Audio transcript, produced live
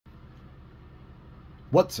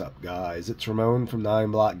What's up, guys? It's Ramon from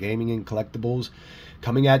NyneBlockGaming&Collectibles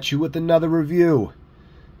coming at you with another review.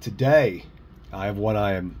 Today, I have one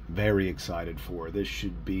I am very excited for. This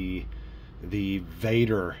should be the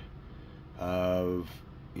Vader of,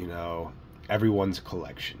 everyone's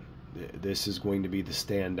collection. This is going to be the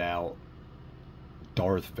standout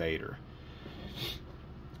Darth Vader.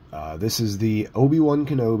 This is the Obi-Wan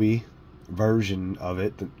Kenobi version of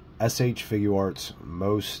it, the S.H.Figuarts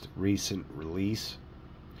most recent release.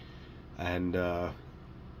 And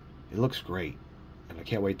it looks great, and I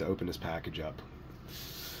can't wait to open this package up.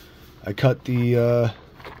 I cut the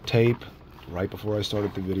tape right before I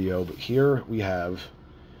started the video, but here we have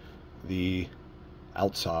the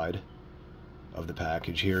outside of the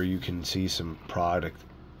package. Here you can see some product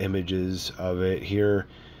images of it. Here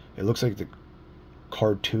it looks like the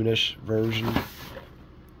cartoonish version.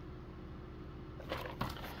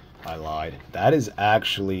 I lied. That is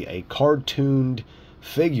actually a cartooned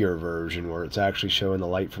figure version where it's actually showing the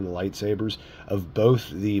light from the lightsabers of both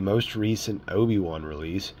the most recent Obi-Wan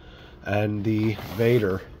release and the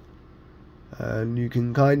Vader. And you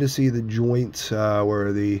can kind of see the joints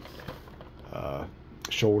where the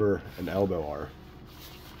shoulder and elbow are.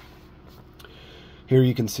 Here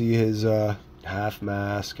you can see his half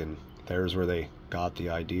mask, and there's where they got the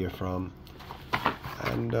idea from.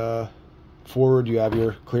 And forward you have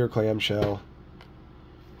your clear clamshell.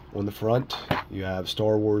 On the front you have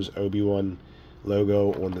Star Wars Obi-Wan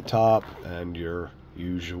logo on the top and your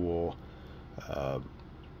usual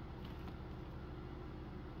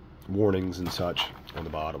warnings and such on the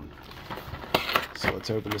bottom. So let's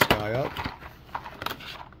open this guy up.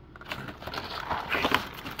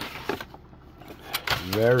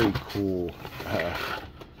 Very cool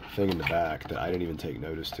thing in the back that I didn't even take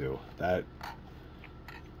notice to. That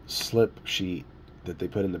slip sheet that they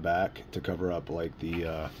put in the back to cover up like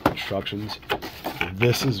the instructions.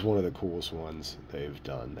 This is one of the coolest ones they've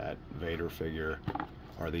done. That Vader figure,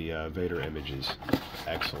 or the Vader images.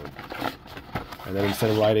 Excellent. And then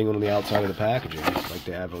instead of writing on the outside of the packaging, like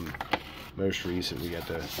they have on most recent, we get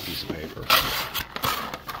the piece of paper.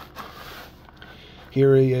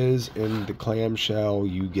 Here he is in the clamshell.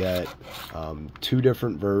 You get two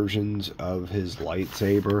different versions of his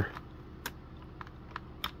lightsaber.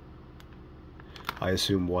 I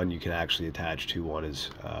assume one you can actually attach to. One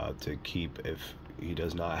is to keep if he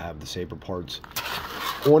does not have the saber parts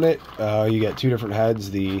on it. You get two different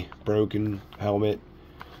heads, the broken helmet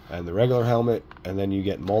and the regular helmet, and then you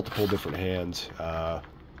get multiple different hands.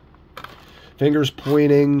 Fingers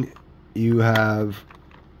pointing, you have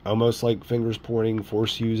almost like fingers pointing,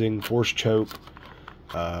 force using, force choke,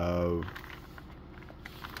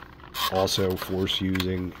 also force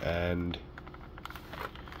using, and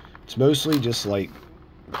it's mostly just like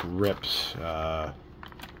grips,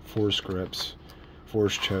 force grips,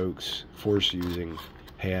 force chokes, force using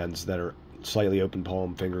hands that are slightly open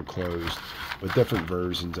palm, finger closed, with different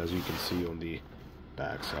versions, as you can see on the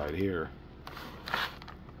back side here,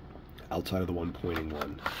 outside of the one pointing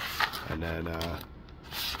one. And then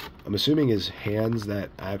I'm assuming his hands that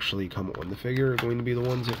actually come on the figure are going to be the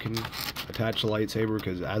ones that can attach the lightsaber,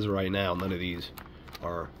 because as of right now, none of these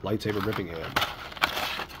are lightsaber gripping hands.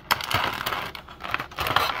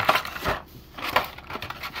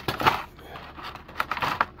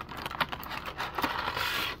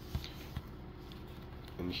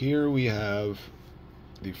 And here we have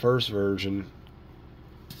the first version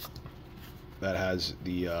that has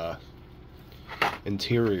the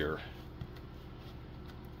interior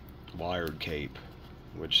wired cape,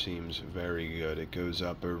 which seems very good. It goes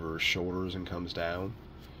up over his shoulders and comes down.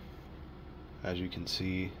 As you can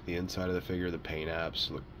see, the inside of the figure, the paint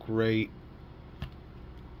apps look great.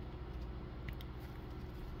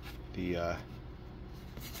 The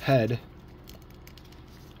head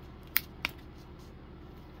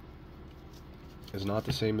is not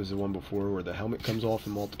the same as the one before, where the helmet comes off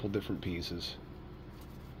in multiple different pieces.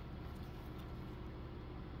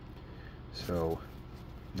 So,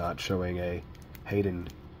 not showing a Hayden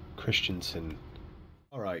Christensen.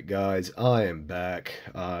 Alright guys, I am back.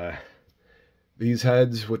 These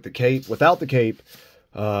heads with the cape, without the cape,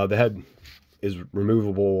 the head is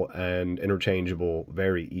removable and interchangeable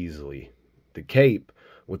very easily. The cape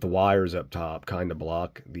with the wires up top kind of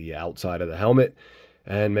block the outside of the helmet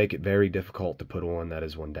and make it very difficult to put on. That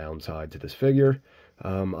is one downside to this figure.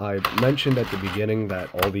 I mentioned at the beginning that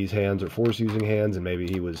all these hands are force using hands, and maybe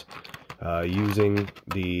he was using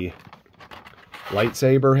the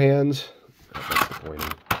lightsaber hands. That's the pointing.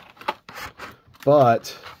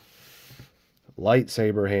 But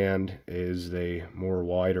lightsaber hand is the more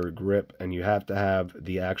wider grip, and you have to have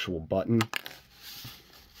the actual button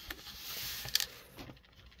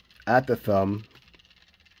at the thumb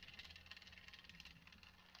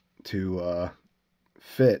to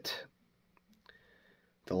fit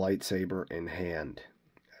the lightsaber in hand,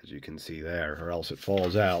 as you can see there, or else it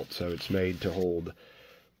falls out. So it's made to hold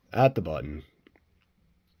at the button.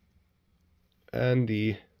 And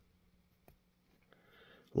the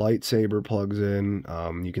lightsaber plugs in.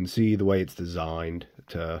 You can see the way it's designed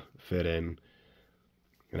to fit in.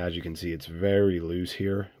 And as you can see, it's very loose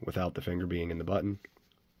here without the finger being in the button.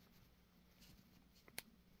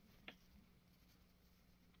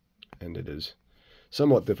 And it is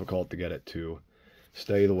somewhat difficult to get it to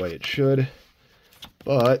stay the way it should.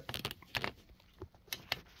 But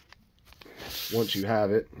once you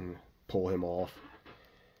have it, and pull him off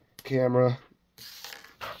camera.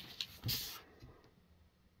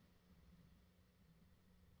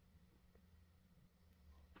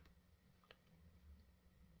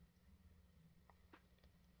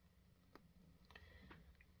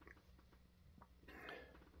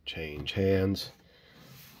 Change hands,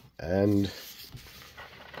 and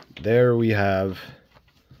there we have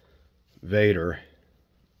Vader,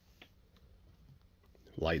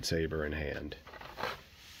 lightsaber in hand,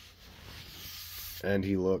 and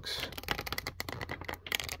he looks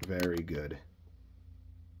very good.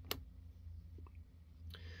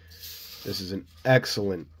 This is an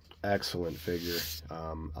excellent figure.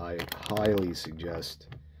 I highly suggest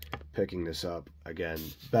picking this up. Again,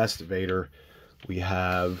 best Vader. We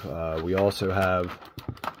also have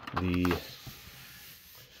the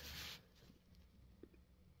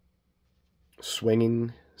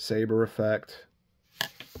swinging saber effect.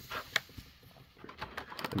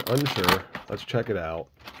 I'm unsure. Let's check it out.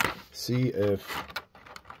 See if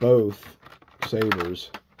both sabers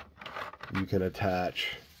you can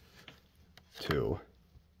attach to.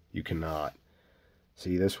 You cannot.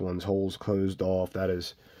 See, this one's holes closed off. That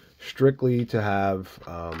is strictly to have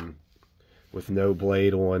with no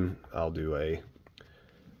blade on. I'll do a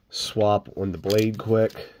swap on the blade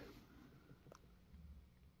quick.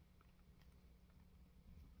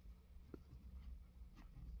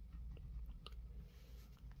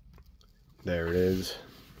 There it is,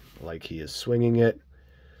 like he is swinging it.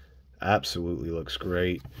 Absolutely looks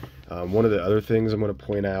great. One of the other things I'm going to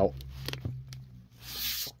point out,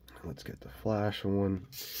 let's get the flash on,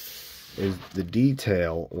 is the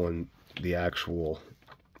detail on the actual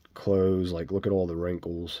clothes. Like, look at all the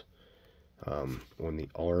wrinkles on the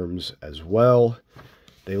arms as well.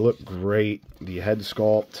 They look great. The head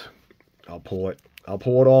sculpt, I'll pull it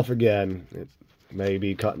off again. It may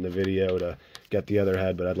be cutting the video to get the other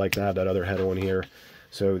head, but I'd like to have that other head on here.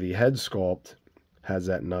 So the head sculpt has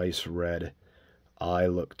that nice red eye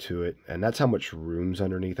look to it, and that's how much room's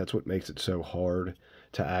underneath. That's what makes it so hard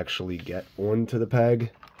to actually get onto the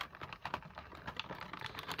peg.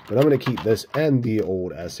 But I'm going to keep this and the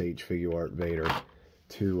old S.H.Figuarts Vader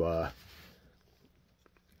to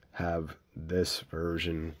have this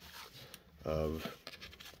version of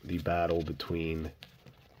the battle between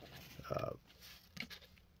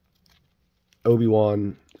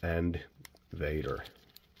Obi-Wan and Vader.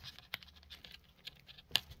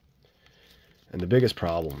 And the biggest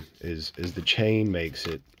problem is the chain makes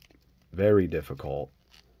it very difficult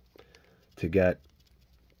to get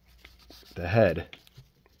the head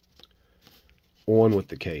on with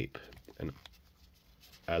the cape. And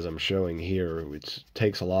as I'm showing here, it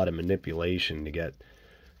takes a lot of manipulation to get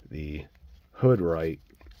the hood right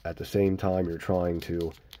at the same time you're trying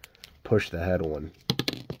to push the head on.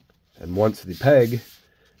 And once the peg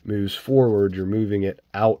moves forward, you're moving it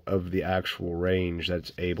out of the actual range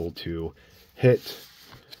that's able to hit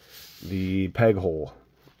the peg hole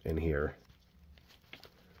in here,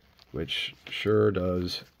 which sure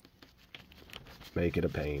does make it a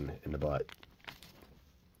pain in the butt,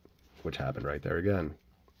 which happened right there again.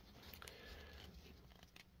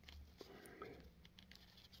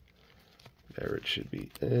 There it should be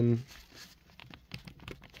in,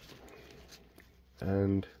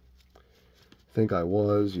 and I think I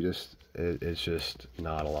was, it's just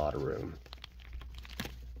not a lot of room.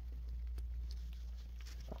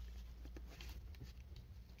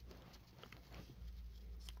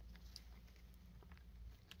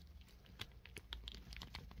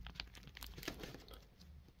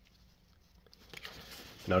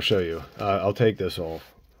 And I'll show you. I'll take this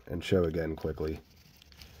off and show again quickly.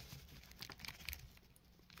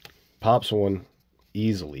 Pops on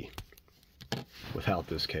easily without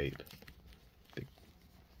this cape.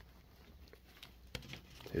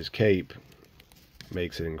 His cape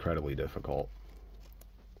makes it incredibly difficult.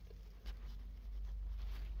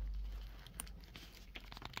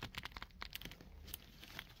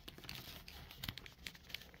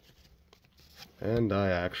 And I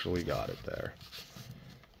actually got it there.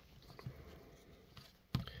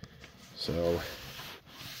 So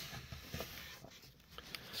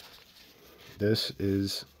this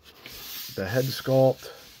is the head sculpt.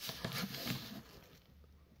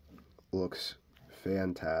 Looks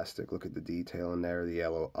fantastic. Look at the detail in there, the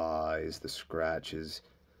yellow eyes, the scratches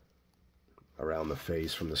around the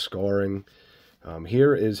face from the scarring.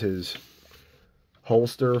 Here is his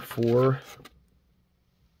holster for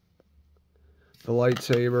the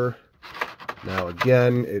lightsaber. Now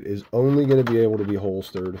again, it is only going to be able to be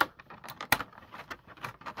holstered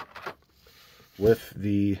with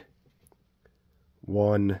the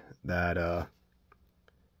one that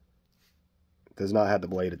does not have the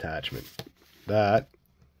blade attachment. That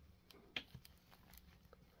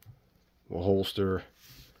will holster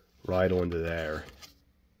right onto there.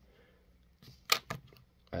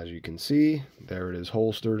 As you can see, there it is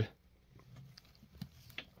holstered.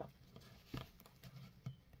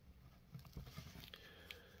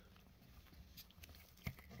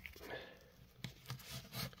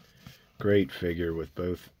 Great figure with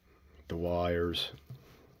both the wires.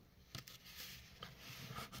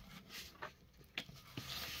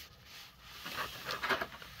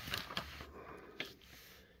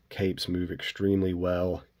 Capes move extremely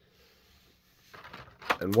well.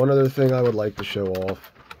 And one other thing I would like to show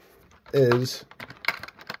off is,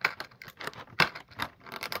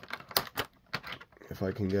 if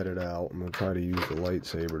I can get it out, I'm going to try to use the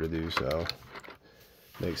lightsaber to do so.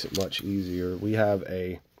 Makes it much easier. We have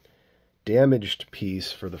a damaged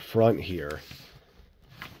piece for the front here.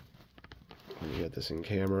 Let me get this in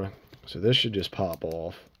camera. So this should just pop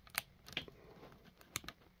off.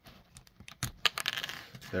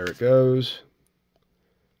 There it goes.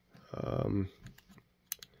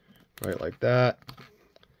 Right like that.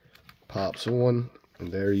 Pops on,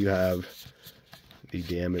 and there you have the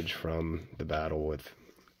damage from the battle with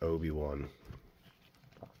Obi-Wan.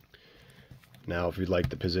 Now, if you'd like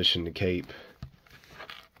to position the cape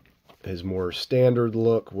his more standard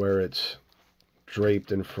look, where it's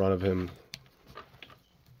draped in front of him,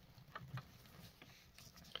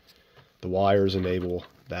 the wires enable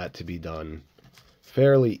that to be done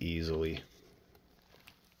fairly easily.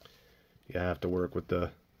 You have to work with the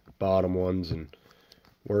bottom ones and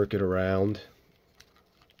work it around.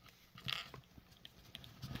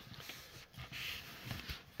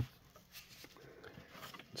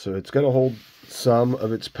 So it's going to hold some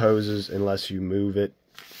of its poses unless you move it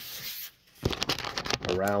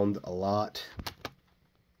around a lot.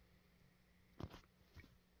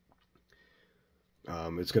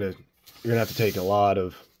 You're gonna have to take a lot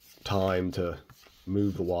of time to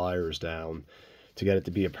move the wires down to get it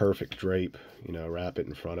to be a perfect drape. You know, wrap it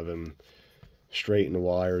in front of him, straighten the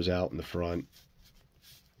wires out in the front.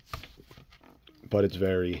 But it's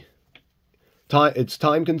it's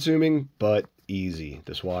time consuming, but easy.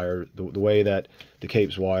 This wire, the way that the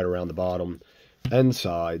cape's wired around the bottom and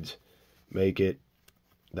sides, make it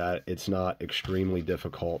that it's not extremely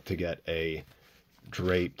difficult to get a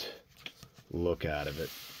draped look out of it,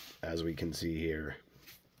 as we can see here.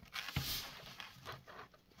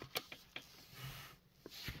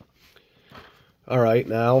 Alright,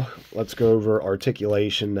 now let's go over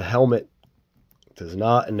articulation. The helmet does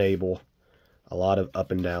not enable a lot of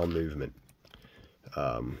up and down movement.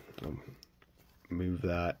 Move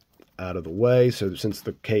that out of the way. So since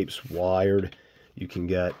the cape's wired, you can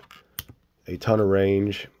get a ton of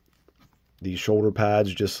range. These shoulder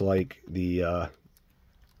pads, just like the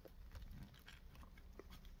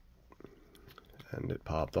and it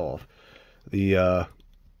popped off. The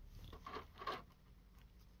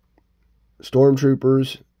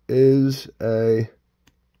Stormtroopers is a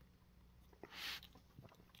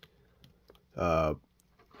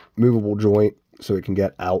movable joint, so it can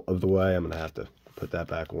get out of the way. I'm going to have to put that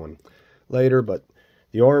back on later, but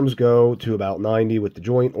the arms go to about 90 with the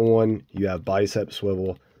joint on. You have bicep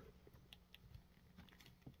swivel.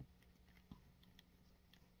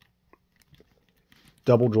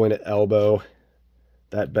 Double jointed elbow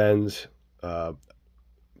that bends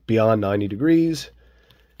beyond 90 degrees.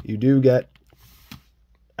 You do get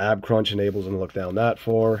ab crunch, enables him to look down that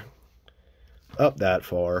far, up that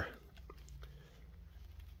far.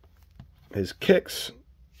 His kicks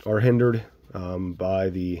are hindered by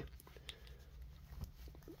the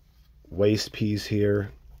waist piece here.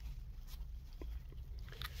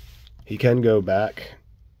 He can go back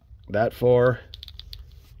that far.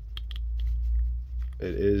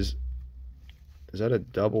 It is that a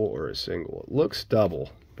double or a single? It looks double,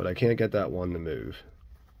 but I can't get that one to move.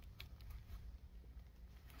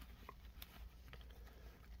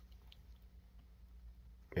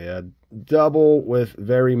 Yeah, double with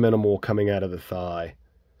very minimal coming out of the thigh.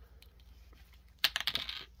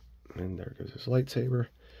 And there goes his lightsaber.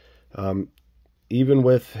 Even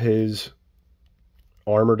with his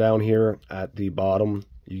armor down here at the bottom,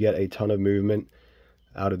 you get a ton of movement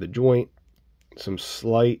out of the joint. Some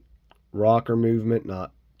slight rocker movement,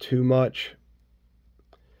 not too much.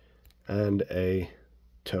 And a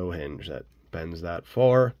toe hinge that bends that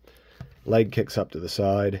far. Leg kicks up to the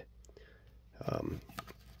side.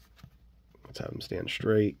 Let's have him stand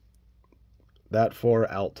straight. That far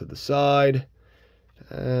out to the side.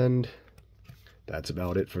 And that's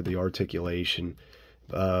about it for the articulation.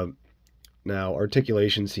 Now,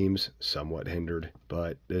 articulation seems somewhat hindered,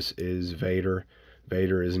 but this is Vader.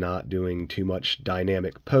 Vader is not doing too much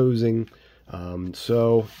dynamic posing.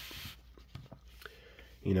 So,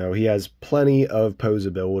 you know, he has plenty of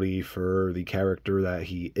posability for the character that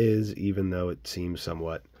he is, even though it seems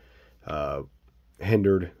somewhat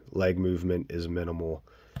hindered. Leg movement is minimal.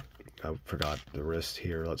 I forgot the wrist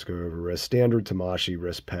here. Let's go over wrist. Standard Tamashii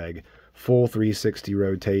wrist peg. Full 360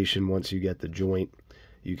 rotation. Once you get the joint,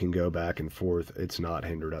 you can go back and forth. It's not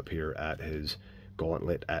hindered up here at his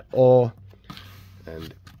gauntlet at all.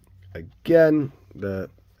 And again, the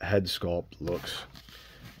head sculpt looks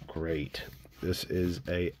great. This is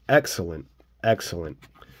a excellent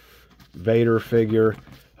Vader figure.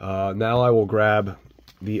 Now I will grab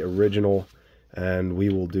the original and we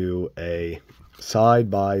will do a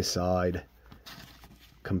side-by-side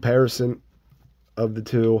comparison of the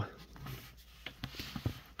two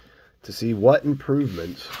to see what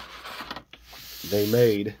improvements they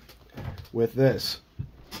made with this.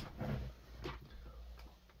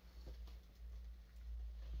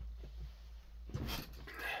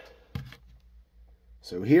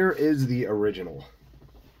 So here is the original.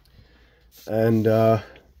 And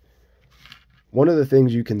one of the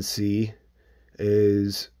things you can see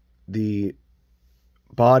is the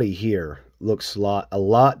body here looks a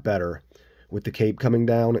lot better with the cape coming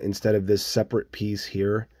down instead of this separate piece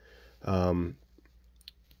here. The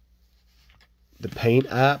paint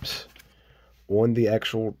apps on the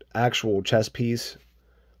actual chest piece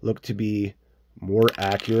look to be more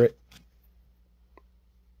accurate.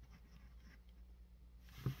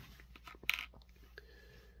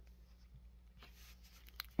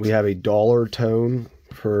 We have a duller tone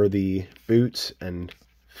for the boots and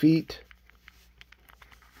feet.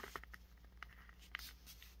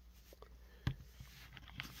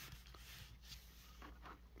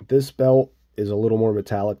 This belt is a little more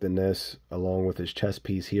metallic than this, along with his chest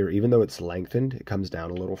piece here. Even though it's lengthened, it comes down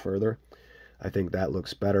a little further. I think that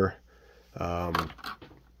looks better.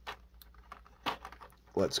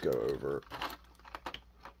 Let's go over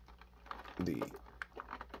the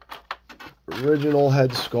original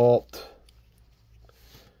head sculpt.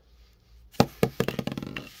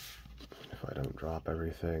 If I don't drop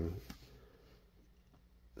everything.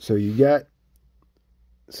 So you get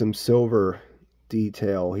some silver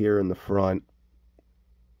detail here in the front.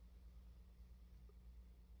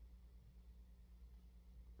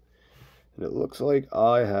 And it looks like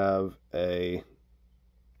I have a...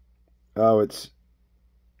 Oh, it's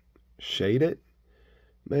shaded,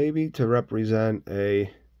 maybe, to represent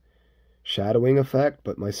a shadowing effect,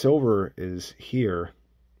 but my silver is here,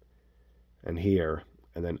 and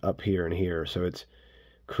then up here and here. So it's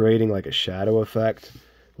creating like a shadow effect,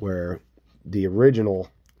 where the original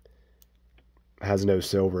has no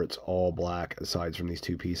silver. It's all black, aside from these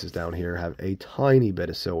two pieces down here have a tiny bit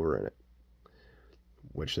of silver in it,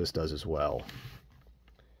 which this does as well.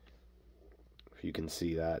 If you can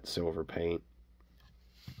see that silver paint.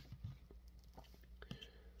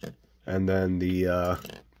 And then the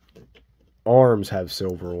arms have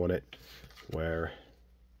silver on it, where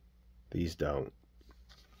these don't.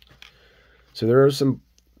 So there are some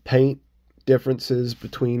paint differences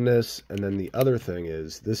between this, and then the other thing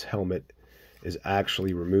is this helmet is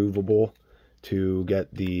actually removable to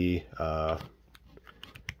get the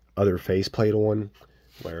other faceplate on,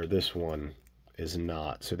 where this one is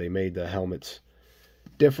not. So they made the helmets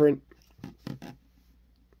different,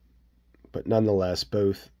 but nonetheless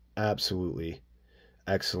both absolutely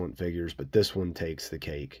excellent figures. But this one takes the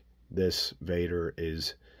cake. This Vader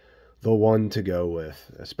is the one to go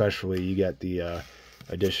with, especially you get the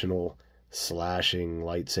additional slashing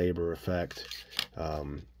lightsaber effect.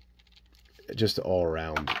 Just all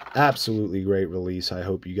around absolutely great release. I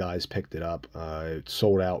hope you guys picked it up. It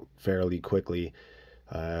sold out fairly quickly.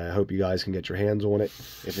 I hope you guys can get your hands on it.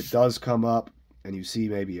 If it does come up and you see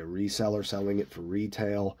maybe a reseller selling it for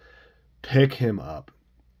retail, pick him up.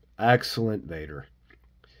 Excellent Vader.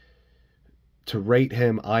 To rate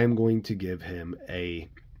him, I am going to give him a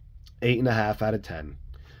 8.5 out of 10.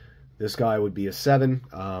 This guy would be a 7,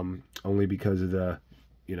 only because of the,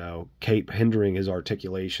 cape hindering his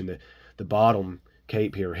articulation. The bottom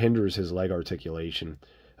cape here hinders his leg articulation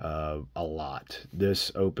a lot.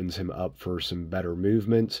 This opens him up for some better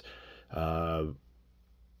movements.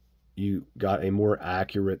 You got a more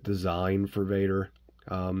accurate design for Vader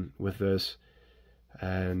with this,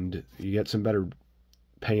 and you get some better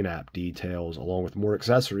paint app details along with more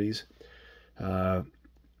accessories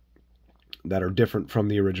that are different from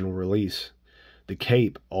the original release. The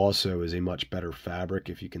cape also is a much better fabric,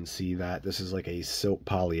 if you can see that. This is like a silk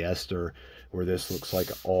polyester, where this looks like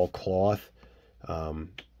all cloth.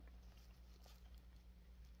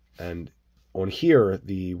 And on here,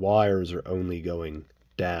 the wires are only going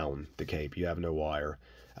down the cape. You have no wire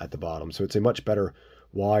at the bottom. So it's a much better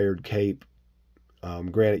wired cape.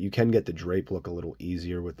 Granted, you can get the drape look a little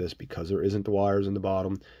easier with this because there isn't the wires in the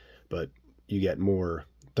bottom, but you get more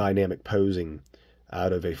dynamic posing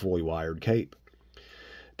out of a fully wired cape.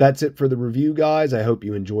 That's it for the review, guys. I hope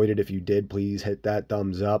you enjoyed it. If you did, please hit that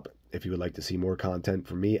thumbs up. If you would like to see more content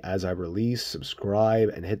from me as I release, subscribe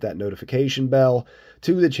and hit that notification bell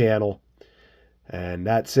to the channel. And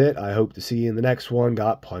that's it. I hope to see you in the next one.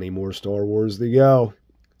 Got plenty more Star Wars to go.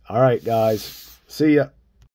 All right, guys. See ya.